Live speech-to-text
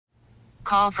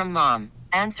call from mom.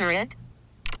 Answer it.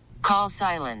 Call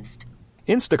silenced.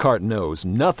 Instacart knows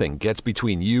nothing gets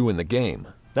between you and the game.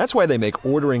 That's why they make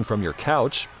ordering from your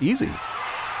couch easy.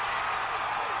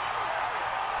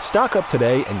 Stock up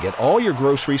today and get all your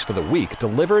groceries for the week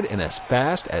delivered in as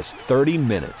fast as 30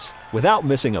 minutes without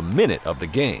missing a minute of the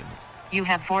game. You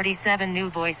have 47 new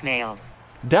voicemails.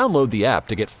 Download the app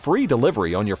to get free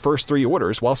delivery on your first 3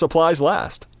 orders while supplies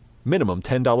last. Minimum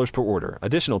 $10 per order.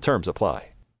 Additional terms apply.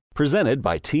 Presented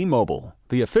by T-Mobile,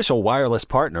 the official wireless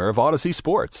partner of Odyssey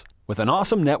Sports. With an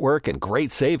awesome network and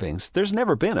great savings, there's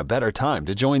never been a better time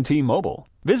to join T-Mobile.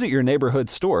 Visit your neighborhood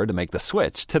store to make the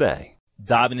switch today.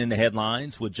 Diving into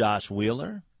headlines with Josh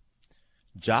Wheeler.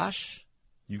 Josh,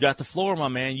 you got the floor, my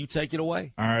man. You take it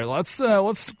away. All right,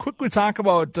 let's quickly talk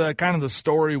about kind of the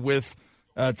story with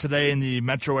today in the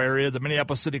metro area. The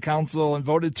Minneapolis City Council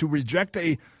voted to reject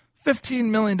a $15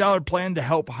 million plan to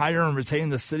help hire and retain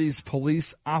the city's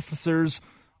police officers.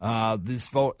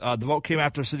 The vote came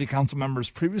after city council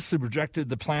members previously rejected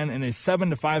the plan in a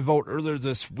 7-5 vote earlier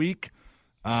this week.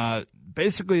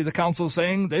 Basically, the council is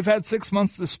saying they've had 6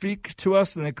 months to speak to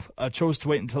us, and they chose to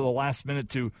wait until the last minute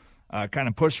to kind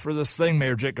of push for this thing.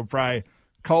 Mayor Jacob Fry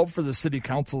called for the city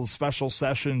council's special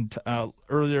session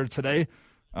earlier today,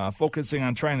 focusing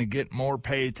on trying to get more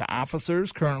pay to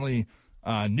officers. Currently,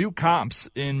 new cops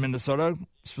in Minnesota,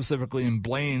 specifically in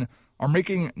Blaine, are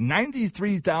making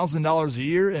 $93,000 a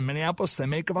year. In Minneapolis, they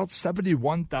make about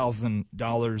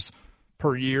 $71,000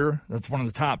 per year. That's one of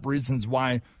the top reasons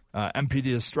why MPD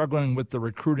is struggling with the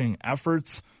recruiting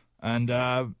efforts. And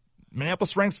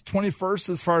Minneapolis ranks 21st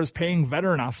as far as paying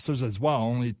veteran officers as well,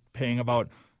 only paying about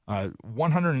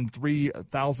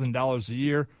 $103,000 a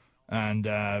year. And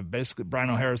basically, Brian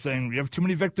O'Hara is saying we have too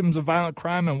many victims of violent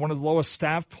crime and one of the lowest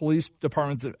staffed police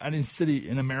departments of any city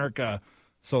in America.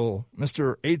 So,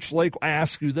 Mr. H. Lake, I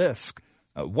ask you this.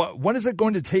 What is it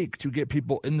going to take to get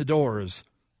people in the doors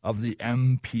of the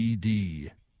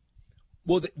MPD?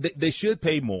 Well, they should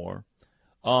pay more.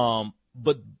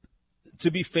 But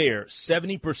to be fair,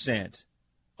 70%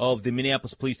 of the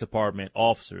Minneapolis Police Department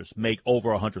officers make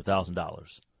over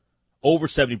 $100,000. Over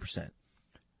 70%.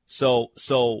 So,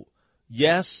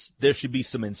 yes, there should be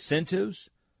some incentives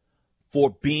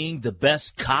for being the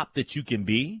best cop that you can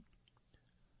be.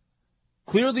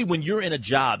 Clearly, when you're in a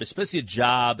job, especially a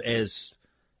job as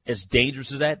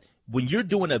dangerous as that, when you're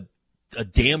doing a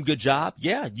damn good job,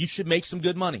 yeah, you should make some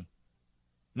good money.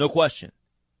 No question.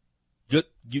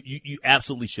 You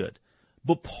absolutely should.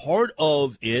 But part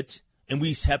of it, and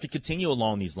we have to continue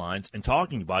along these lines and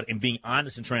talking about it and being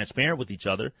honest and transparent with each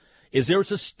other, is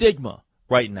there's a stigma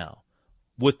right now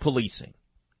with policing.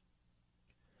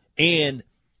 And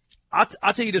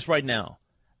I'll tell you this right now.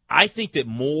 I think that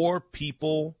more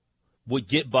people would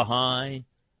get behind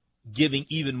giving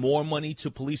even more money to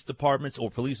police departments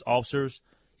or police officers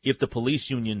if the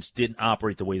police unions didn't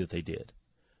operate the way that they did.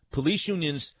 Police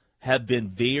unions have been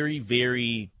very,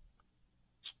 very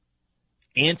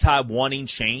anti-wanting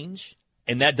change,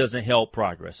 and that doesn't help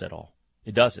progress at all.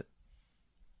 It doesn't.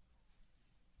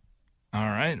 All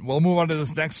right, we'll move on to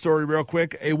this next story real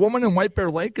quick. A woman in White Bear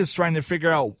Lake is trying to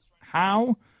figure out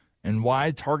how and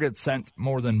why Target sent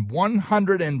more than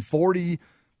 140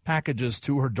 packages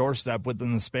to her doorstep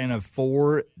within the span of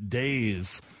 4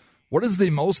 days. What is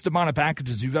the most amount of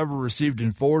packages you've ever received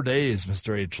in 4 days,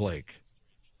 Mr. H. Lake?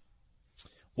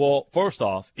 Well, first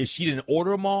off, if she didn't order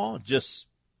them all, just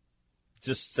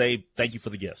say thank you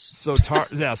for the gifts. So,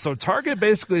 so Target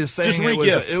basically is saying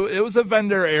it was a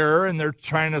vendor error, and they're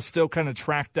trying to still kind of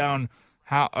track down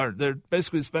they're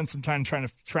basically spent some time trying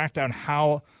to track down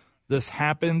how this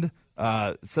happened.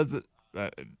 It says that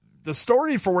the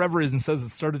story, for whatever reason, says it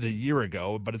started a year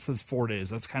ago, but it says 4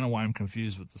 days. That's kind of why I'm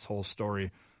confused with this whole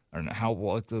story. I don't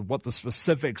know what the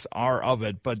specifics are of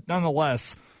it, but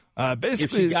nonetheless, basically,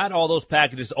 if she got all those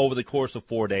packages over the course of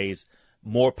 4 days,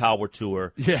 more power to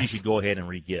her. Yes. She should go ahead and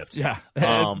re-gift. Yeah.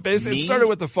 Basically, it started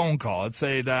with a phone call. It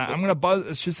said, I'm going to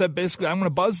buzz. She said, basically, I'm going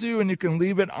to buzz you, and you can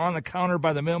leave it on the counter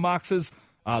by the mailboxes.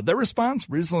 Their response,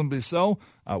 reasonably so,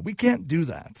 we can't do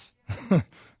that. The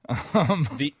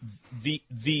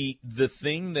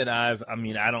thing that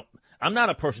I'm not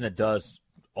a person that does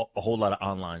a whole lot of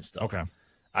online stuff. Okay.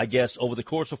 I guess over the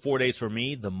course of 4 days for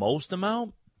me, the most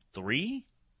amount, 3.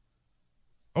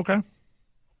 Okay.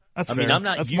 That's fair. I'm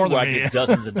not That's you more where than I me. get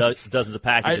dozens and dozens of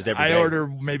packages every day. I order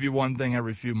maybe one thing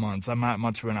every few months. I'm not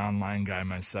much of an online guy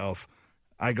myself.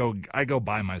 I go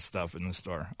buy my stuff in the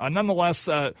store. Nonetheless,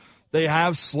 they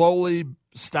have slowly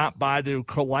stopped by to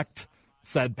collect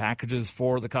said packages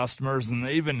for the customers, and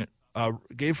they even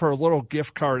gave her a little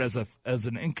gift card as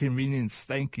an inconvenience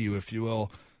thank you, if you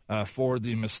will, for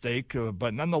the mistake.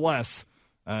 But nonetheless,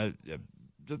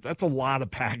 That's a lot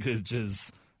of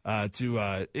packages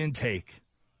to intake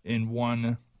in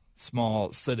one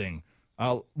small sitting.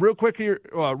 Real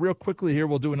quickly here,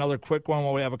 we'll do another quick one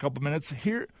while we have a couple minutes.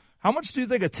 Here, how much do you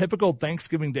think a typical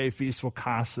Thanksgiving Day feast will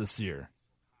cost this year?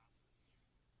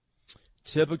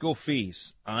 Typical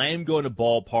feast. I am going to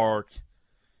ballpark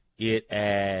it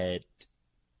at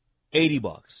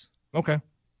 $80. Okay.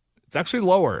 It's actually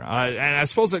lower, and I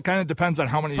suppose it kind of depends on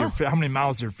how many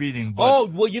mouths you're feeding. But... Oh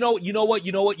well, you know what?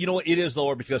 It is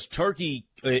lower because turkey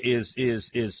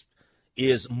is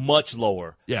much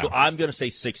lower. Yeah. So I'm going to say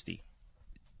 60.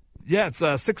 Yeah, it's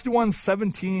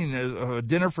 $61.17. A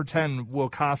dinner for 10 will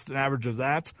cost an average of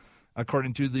that,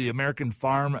 according to the American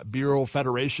Farm Bureau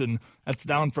Federation. That's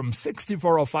down from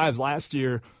 $64.05 last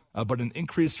year, but an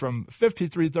increase from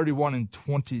 $53.31 in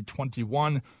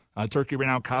 2021. Turkey right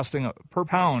now costing per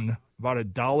pound about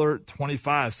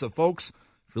 $1.25. So, folks,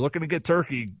 if you're looking to get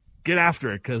turkey, get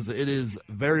after it because it is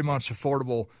very much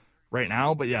affordable right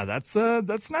now. But yeah, that's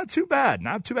not too bad.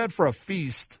 Not too bad for a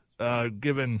feast,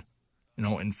 given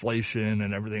inflation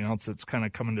and everything else that's kind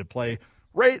of coming to play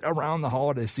right around the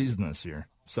holiday season this year.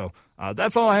 So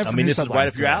that's all I have. This is right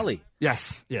up your alley.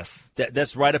 Yes.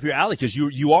 That's right up your alley because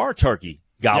you are a turkey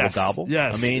gobble.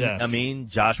 Yes. I mean,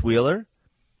 Josh Wheeler.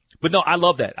 But no, I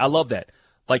love that.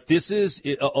 Like, this is,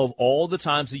 of all the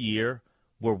times a year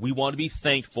where we want to be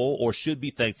thankful or should be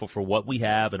thankful for what we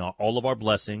have and all of our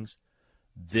blessings,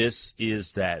 this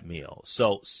is that meal.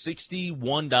 So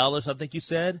 $61, I think you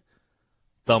said?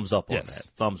 Thumbs up on that.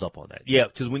 Thumbs up on that. Yeah,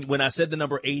 because when I said the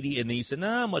number 80 and then you said,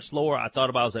 much lower, I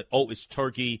thought about it. I was like, it's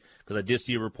turkey, because I did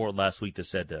see a report last week that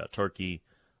said turkey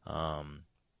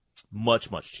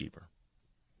much, much cheaper.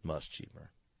 Much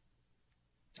cheaper.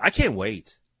 I can't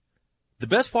wait. The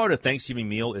best part of Thanksgiving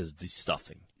meal is the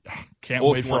stuffing. Can't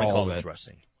wait for all of it.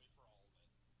 Dressing.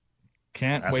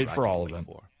 Can't wait for all of it.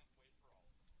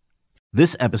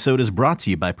 This episode is brought to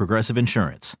you by Progressive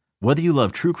Insurance. Whether you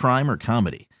love true crime or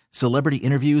comedy, celebrity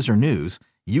interviews or news,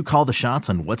 you call the shots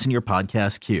on what's in your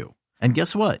podcast queue. And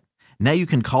guess what? Now you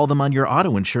can call them on your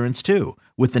auto insurance too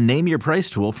with the Name Your Price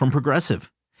tool from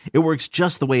Progressive. It works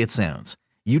just the way it sounds.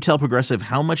 You tell Progressive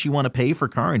how much you want to pay for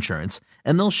car insurance,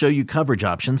 and they'll show you coverage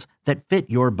options that fit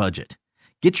your budget.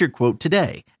 Get your quote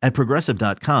today at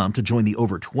Progressive.com to join the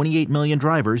over 28 million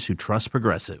drivers who trust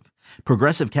Progressive.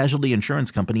 Progressive Casualty Insurance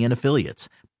Company and Affiliates.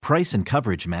 Price and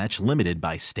coverage match limited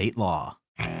by state law.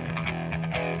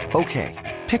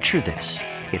 Okay, picture this.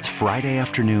 It's Friday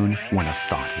afternoon when a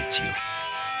thought hits you.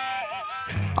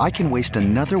 I can waste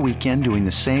another weekend doing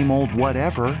the same old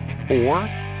whatever, or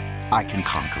I can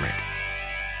conquer it.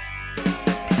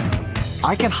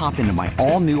 I can hop into my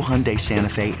all-new Hyundai Santa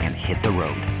Fe and hit the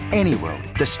road. Any road.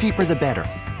 The steeper, the better.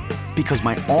 Because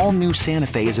my all-new Santa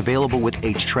Fe is available with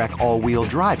H-Track all-wheel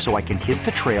drive, so I can hit the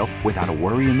trail without a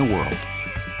worry in the world.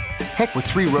 Heck, with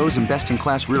 3 rows and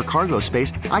best-in-class rear cargo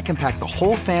space, I can pack the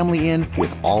whole family in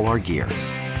with all our gear.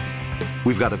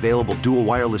 We've got available dual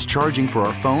wireless charging for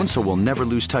our phones, so we'll never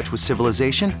lose touch with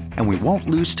civilization, and we won't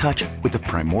lose touch with the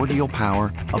primordial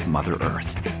power of Mother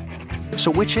Earth. So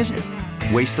which is it?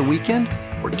 Waste the weekend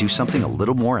or do something a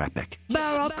little more epic?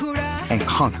 And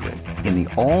conquer it in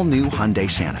the all-new Hyundai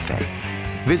Santa Fe.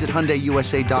 Visit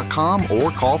HyundaiUSA.com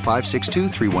or call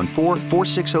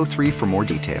 562-314-4603 for more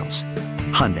details.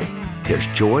 Hyundai, there's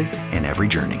joy in every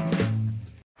journey.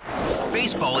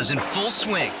 Baseball is in full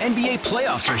swing. NBA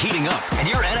playoffs are heating up, and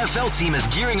your NFL team is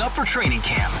gearing up for training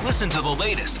camp. Listen to the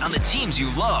latest on the teams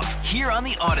you love here on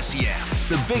the Odyssey app.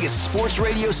 The biggest sports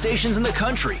radio stations in the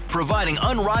country, providing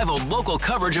unrivaled local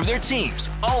coverage of their teams,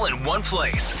 all in one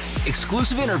place.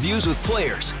 Exclusive interviews with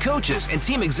players, coaches, and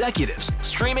team executives,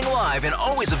 streaming live and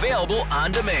always available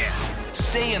on demand.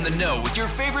 Stay in the know with your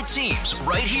favorite teams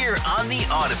right here on the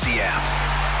Odyssey app.